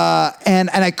 And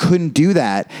I couldn't do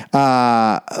that.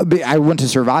 I wouldn't have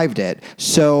survived it.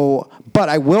 So, but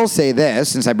I will say this,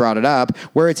 since I brought it up,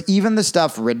 where it's even the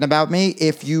stuff written about me,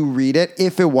 if you read it,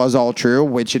 if it was all true,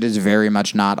 which it is very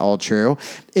much not all true,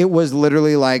 it was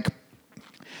literally like,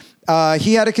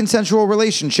 he had a consensual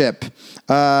relationship.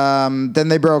 Then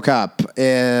they broke up.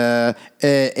 It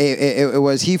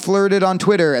was he flirted on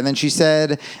Twitter, and then she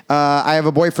said, "I have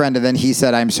a boyfriend," and then he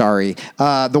said, "I'm sorry."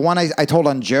 The one I told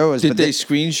on Joe's. Did they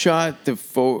screenshot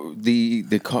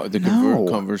the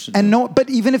conversation? And no, but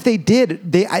even if they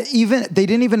did, they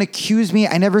didn't even accuse me.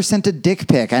 I never sent a dick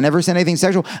pic. I never sent anything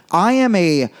sexual. I am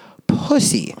a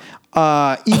pussy.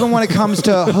 Even when it comes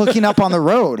to hooking up on the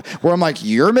road, where I'm like,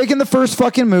 you're making the first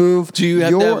fucking move. Do you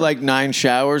have to have like 9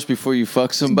 showers before you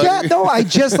fuck somebody? Yeah, no, I've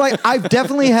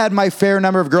definitely had my fair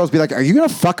number of girls be like, are you going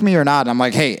to fuck me or not? And I'm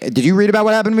like, hey, did you read about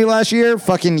what happened to me last year?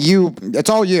 Fucking you. It's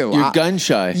all you. You're gun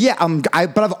shy. Yeah,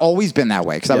 but I've always been that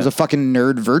way because I was a fucking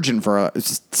nerd virgin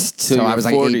so I was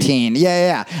like 40. 18.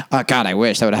 Yeah. God, I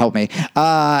wish that would have helped me.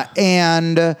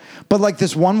 But like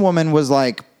this one woman was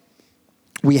like,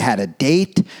 we had a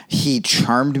date. He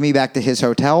charmed me back to his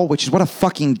hotel, which is what a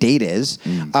fucking date is.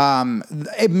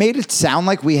 It made it sound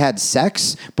like we had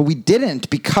sex, but we didn't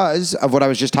because of what I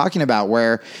was just talking about,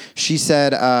 where she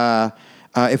said,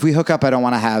 if we hook up, I don't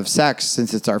want to have sex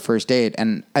since it's our first date.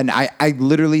 And I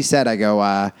literally said, I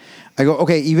go,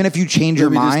 okay, even if you change your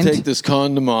mind. Just take this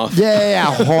condom off. Yeah.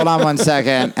 Hold on one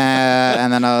second.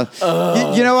 And then,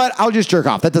 you know what? I'll just jerk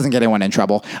off. That doesn't get anyone in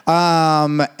trouble. But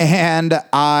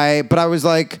I was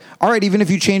like, all right, even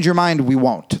if you change your mind, we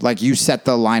won't. Like, you set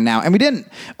the line now. And we didn't.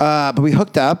 But we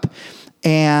hooked up.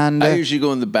 And I usually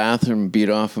go in the bathroom and beat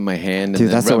off in my hand dude, and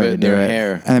then that's the rub way it to in do their it.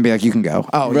 hair. And then be like, you can go.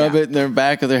 Oh, Rub it in their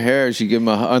back of their hair as you give them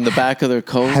on the back of their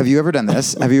coat. Have you ever done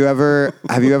this? Have you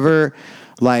ever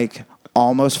like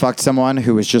almost fucked someone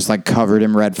who was just like covered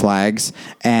in red flags,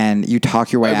 and you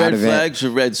talk your way out of it? Red flags or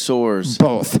red sores?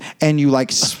 Both. And you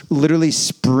like literally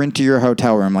sprint to your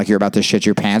hotel room like you're about to shit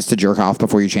your pants to jerk off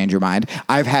before you change your mind.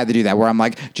 I've had to do that where I'm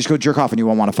like, just go jerk off and you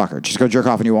won't want to fuck her. Just go jerk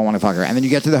off and you won't want to fuck her. And then you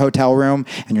get to the hotel room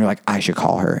and you're like, I should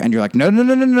call her. And you're like, no. And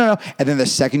then the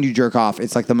second you jerk off,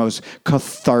 it's like the most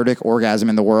cathartic orgasm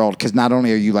in the world, because not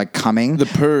only are you like coming, The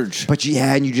purge. but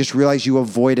and you just realize you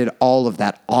avoided all of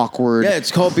that awkward. Yeah,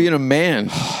 it's called being a man.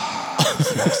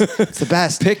 It's the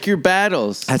best. Pick your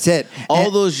battles. That's it.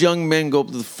 All those young men go up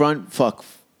to the front, fuck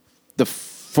the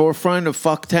forefront of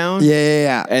Fucktown.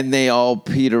 Yeah. And they all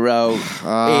peter out.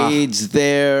 AIDS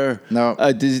there. No.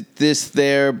 This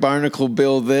there. Barnacle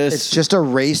Bill this. It's just a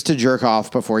race to jerk off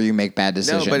before you make bad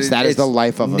decisions. That is the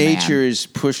life of a man. Nature has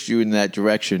pushed you in that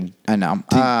direction. I know.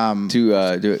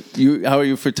 To do it. How are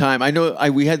you for time? I know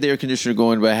we had the air conditioner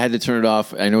going, but I had to turn it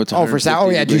off. I know it's Oh, for sound. Oh,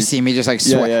 yeah. Do you see me just like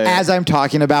sweat? Yeah. As I'm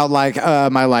talking about like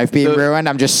my life being ruined,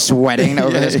 I'm just sweating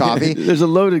over this coffee. There's a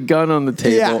loaded gun on the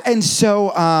table. Yeah. And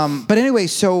so, but anyway,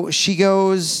 so she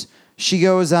goes, it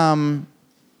was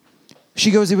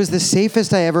the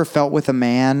safest I ever felt with a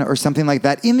man or something like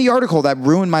that in the article that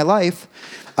ruined my life.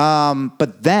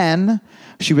 But then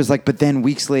she was like, but then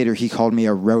weeks later, he called me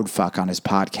a road fuck on his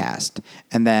podcast.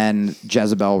 And then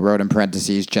Jezebel wrote in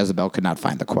parentheses, Jezebel could not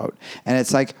find the quote. And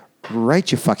it's like,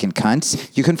 right, you fucking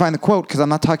cunts. You couldn't find the quote because I'm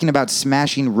not talking about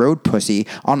smashing road pussy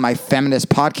on my feminist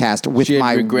podcast with She had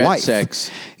my regret wife.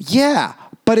 sex. Yeah.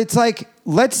 But it's like,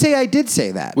 let's say I did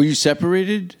say that. Were you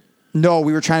separated? No,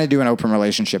 we were trying to do an open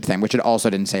relationship thing, which it also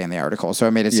didn't say in the article. So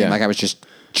it made it seem like I was just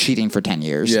cheating for 10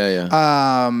 years.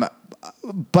 Yeah.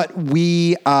 But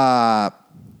we,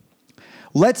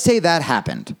 let's say that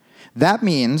happened. That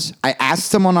means I asked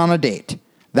someone on a date.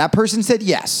 That person said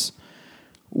yes.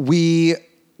 We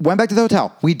went back to the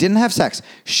hotel. We didn't have sex.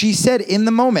 She said in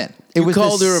the moment, You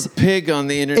called her a pig on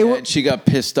the internet and she got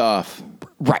pissed off.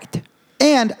 Right.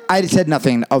 And I said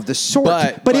nothing of the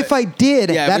sort. But if I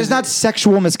did, yeah, that is not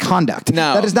sexual misconduct.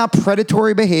 No. That is not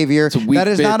predatory behavior. It's a weak that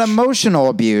is not bitch. emotional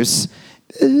abuse.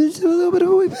 It's a little bit of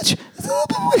a weak bitch. It's a little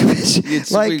bit of a weak bitch.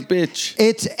 It's a weak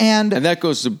bitch. And that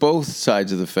goes to both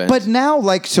sides of the fence. But now,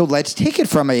 so let's take it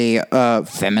from a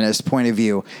feminist point of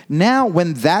view. Now,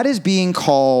 when that is being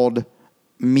called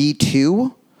Me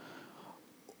Too,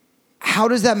 how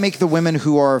does that make the women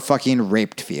who are fucking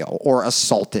raped feel or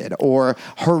assaulted or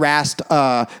harassed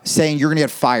saying you're going to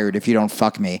get fired if you don't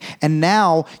fuck me? And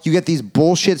now you get these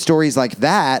bullshit stories like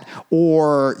that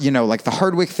or, like the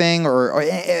Hardwick thing or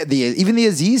even the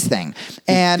Aziz thing.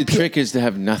 And the trick is to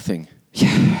have nothing.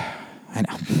 Yeah, I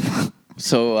know.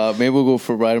 So maybe we'll go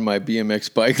for a ride on my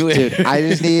BMX bike later. Dude, I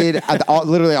just need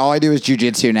literally all I do is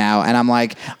jujitsu now, and I'm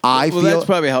like, well, that's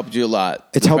probably helped you a lot.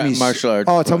 It's helped me martial arts.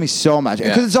 Oh, it's helped me so much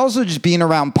because it's also just being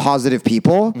around positive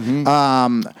people who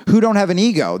don't have an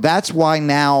ego. That's why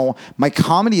now my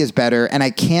comedy is better, and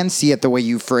I can see it the way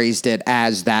you phrased it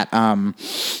as that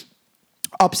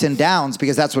ups and downs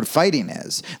because that's what fighting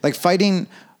is. Like fighting.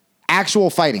 Actual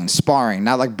fighting, sparring,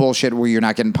 not like bullshit where you're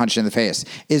not getting punched in the face,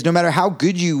 is no matter how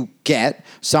good you get,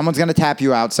 someone's going to tap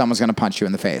you out, someone's going to punch you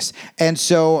in the face. And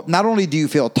so not only do you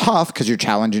feel tough because you're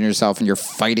challenging yourself and you're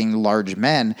fighting large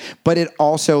men, but it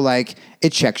also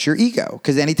it checks your ego.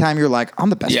 Because anytime you're like, I'm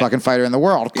the best fucking fighter in the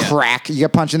world, crack, you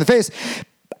get punched in the face.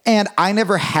 And I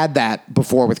never had that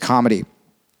before with comedy.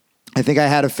 I think I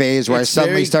had a phase where I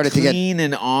suddenly started to get clean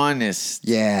and honest.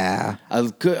 Yeah,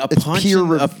 a punch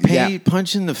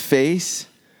in the face.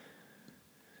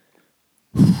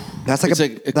 That's like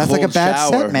a bad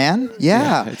shower. set, man.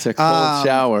 Yeah. It's a cold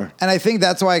shower. And I think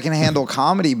that's why I can handle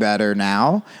comedy better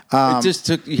now. It just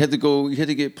took you had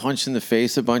to get punched in the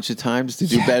face a bunch of times to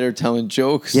do better telling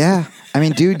jokes. Yeah. I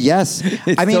mean, dude, yes.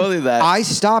 Totally that. I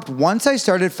stopped once I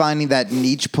started finding that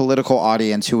niche political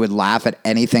audience who would laugh at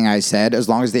anything I said as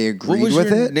long as they agreed with it. What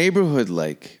was your neighborhood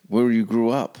like where you grew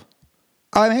up?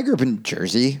 I grew up in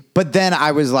Jersey, but then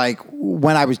I was like,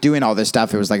 when I was doing all this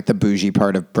stuff, it was like the bougie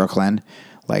part of Brooklyn,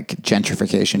 like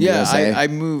gentrification. Yeah, USA. I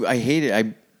moved. I hate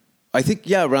it. I think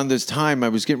around this time I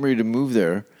was getting ready to move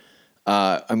there.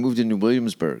 I moved into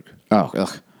Williamsburg. Oh,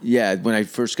 ugh. Yeah, when I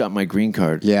first got my green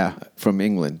card. Yeah, from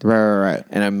England. Right.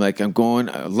 And I'm going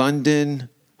London,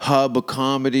 hub of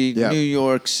comedy. Yep. New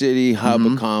York City, hub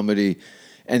of comedy.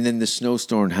 And then the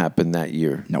snowstorm happened that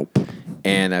year. Nope.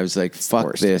 And I was like,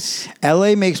 fuck this.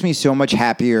 LA makes me so much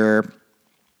happier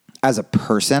as a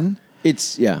person.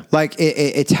 It's, Like,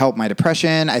 it's helped my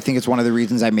depression. I think it's one of the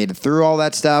reasons I made it through all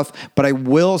that stuff. But I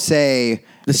will say,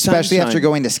 especially after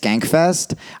going to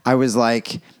Skankfest, I was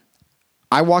like,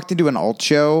 I walked into an alt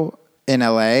show in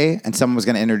LA and someone was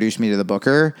going to introduce me to the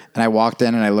booker. And I walked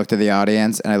in and I looked at the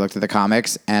audience and I looked at the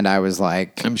comics and I was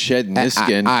like, I'm shedding this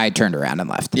skin. I turned around and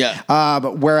left. Yeah.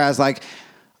 But whereas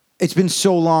it's been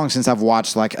so long since I've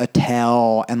watched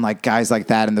Attell and guys like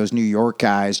that and those New York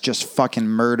guys just fucking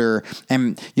murder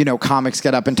and, comics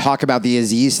get up and talk about the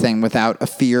Aziz thing without a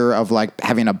fear of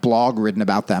having a blog written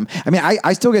about them. I mean,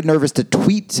 I still get nervous to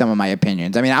tweet some of my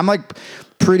opinions. I mean, I'm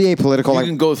pretty apolitical. You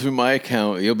can go through my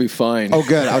account. You'll be fine. Oh,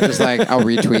 good. I'll just I'll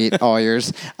retweet all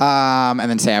yours and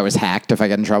then say I was hacked if I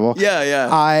get in trouble.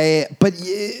 Yeah. But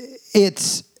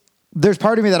it's there's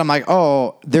part of me that I'm like,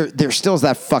 oh, there still is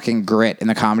that fucking grit in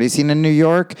the comedy scene in New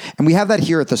York, and we have that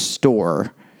here at the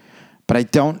store, but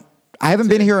I haven't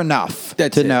been here enough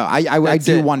to know. I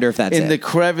do wonder if that's in it. the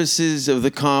crevices of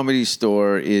the Comedy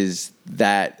Store is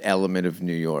that element of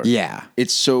New York. Yeah.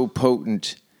 It's so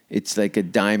potent. It's like a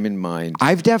diamond mine.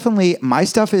 I've definitely, my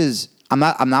stuff is, I'm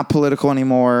not political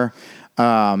anymore.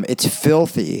 It's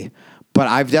filthy, but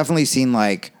I've definitely seen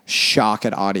like shock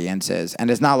at audiences,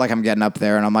 and it's not like I'm getting up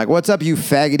there and I'm like, "What's up, you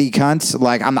faggoty cunts?"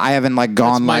 Like I haven't like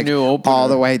gone my like new opener. all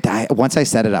the way. Once I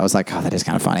said it, I was like, "Oh, that is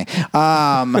kind of funny."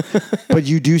 But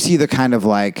you do see the kind of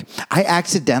like, I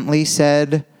accidentally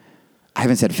said, I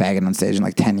haven't said faggot on stage in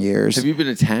like 10 years. Have you been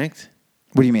attacked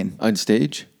What do you mean? on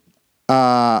stage?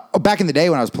 Back in the day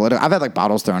when I was political, I've had like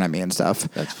bottles thrown at me and stuff.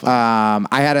 That's funny.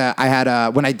 I had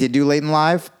a when I did do Late and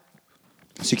Live,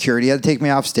 security had to take me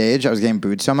off stage. I was getting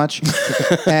booed so much,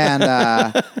 and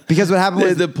because what happened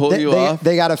was They pulled you off?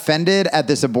 They got offended at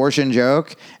this abortion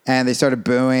joke, and they started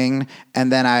booing.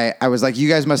 And then I was like, "You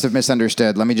guys must have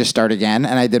misunderstood. Let me just start again."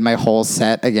 And I did my whole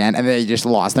set again, and they just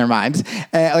lost their minds,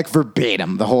 like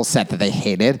verbatim, the whole set that they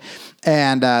hated.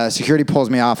 And security pulls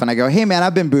me off, and I go, "Hey man,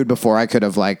 I've been booed before.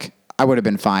 I would have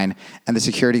been fine." And the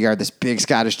security guard, this big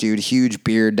Scottish dude, huge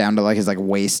beard down to like his like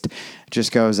waist,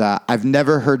 just goes, "I've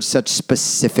never heard such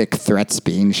specific threats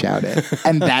being shouted."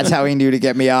 And that's how he knew to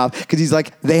get me off, because he's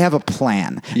like, they have a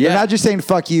plan. Yeah. They're not just saying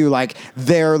 "fuck you." Like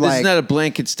they're This like, is not a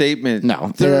blanket statement.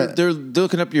 No. They're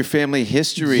looking up your family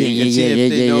history Yeah, and see yeah,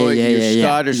 if they yeah, know yeah, your yeah, yeah.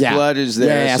 Scottish Yeah. blood is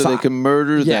there, Yeah, so they can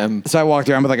murder them. So I walked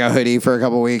around with like a hoodie for a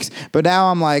couple weeks. But now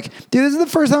I'm like, dude, this is the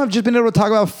first time I've just been able to talk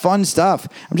about fun stuff.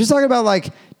 I'm just talking about like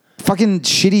fucking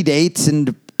shitty dates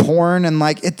and porn, and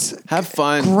like it's Have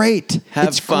fun. Great. Have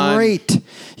it's fun. Great.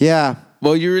 Yeah.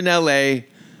 Well, you're in LA.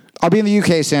 I'll be in the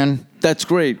UK soon. That's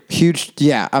great. Huge.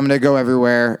 Yeah. I'm going to go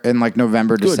everywhere in like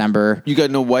November, Good. December. You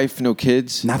got no wife, no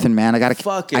kids, Nothing, man. I got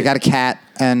Fuck it. I got a cat,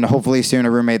 and hopefully soon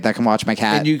a roommate that can watch my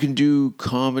cat and you can do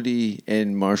comedy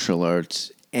and martial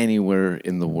arts anywhere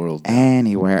in the world.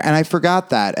 anywhere. And I forgot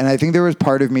that. And I think there was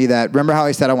part of me that, remember how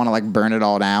I said I want to like burn it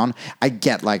all down? I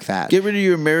get like that. Get rid of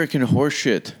your American horse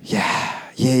shit.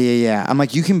 Yeah. I'm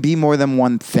like, you can be more than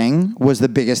one thing was the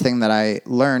biggest thing that I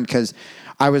learned, because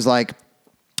I was like,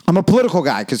 I'm a political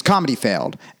guy because comedy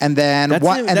failed. And then That's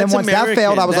once that American.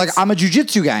 failed, I was That's- like, I'm a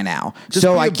jiu-jitsu guy now. Just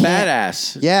so be I a can't.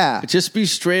 badass. Yeah. Just be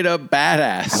straight up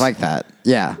badass. I like that.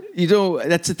 Yeah. You know,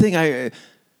 that's the thing.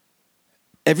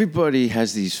 Everybody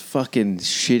has these fucking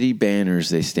shitty banners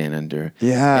they stand under.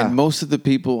 Yeah. And most of the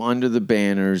people under the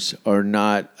banners are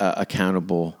not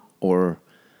accountable or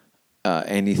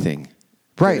anything.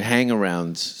 Right. They're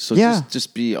hang-arounds. So Yeah.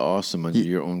 just be awesome under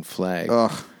your own flag.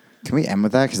 Ugh. Can we end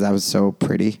with that? Because that was so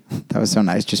pretty. That was so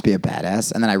nice. Just be a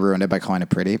badass. And then I ruined it by calling it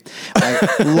pretty.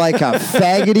 Like a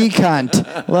faggoty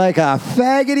cunt. Like a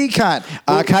faggoty cunt.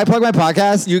 Can I plug my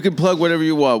podcast? You can plug whatever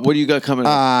you want. What do you got coming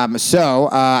up? I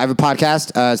have a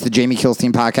podcast. It's the Jamie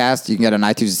Kilstein podcast. You can get it on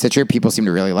iTunes and Stitcher. People seem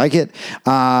to really like it.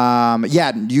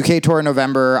 UK tour in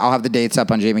November. I'll have the dates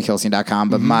up on jamiekilstein.com.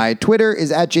 But my Twitter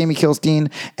is at Jamie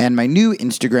Kilstein, and my new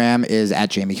Instagram is at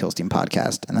Jamie Kilstein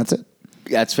Podcast. And that's it.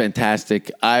 That's fantastic.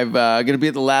 I'm going to be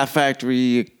at the Laugh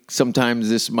Factory sometimes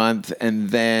this month, and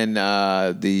then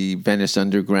the Venice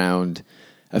Underground,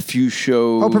 a few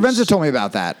shows. Oh, Provenza told me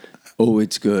about that. Oh,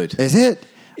 it's good. Is it?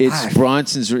 It's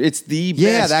Bronson's room. It's the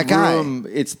best that guy. room.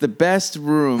 It's the best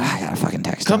room. I gotta fucking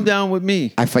text Come him. down with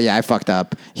me. I fucked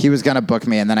up. He was gonna book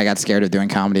me, and then I got scared of doing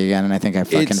comedy again, and I think I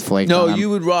fucking flaked No, on him. you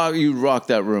would rock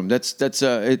that room.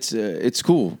 It's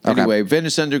cool. Okay. Anyway,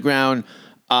 Venice Underground.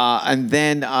 And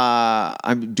then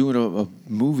I'm doing a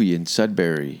movie in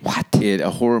Sudbury. What? A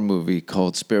horror movie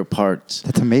called Spare Parts.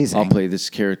 That's amazing. I'll play this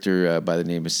character by the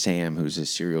name of Sam, who's a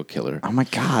serial killer. Oh my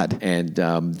god. And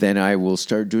then I will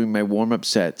start doing my warm-up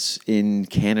sets in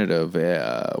Canada.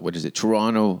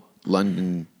 Toronto,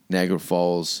 London, Niagara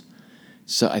Falls.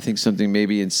 So I think something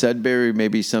maybe in Sudbury,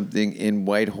 maybe something in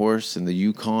Whitehorse in the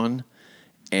Yukon.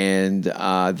 And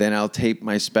then I'll tape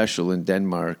my special in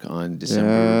Denmark on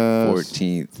December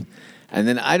 14th. And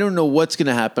then I don't know what's going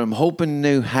to happen. I'm hoping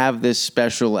to have this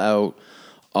special out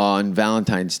on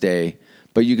Valentine's Day.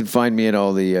 But you can find me at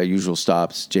all the usual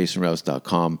stops,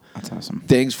 jasonrouse.com. That's awesome.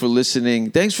 Thanks for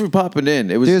listening. Thanks for popping in.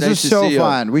 It was Dude, nice this to is so see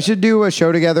fun. you. We should do a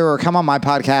show together, or come on my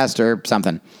podcast or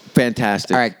something.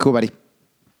 Fantastic. All right, cool, buddy.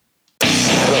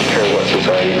 I don't care what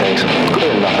society thinks.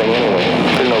 Good or nothing anyway.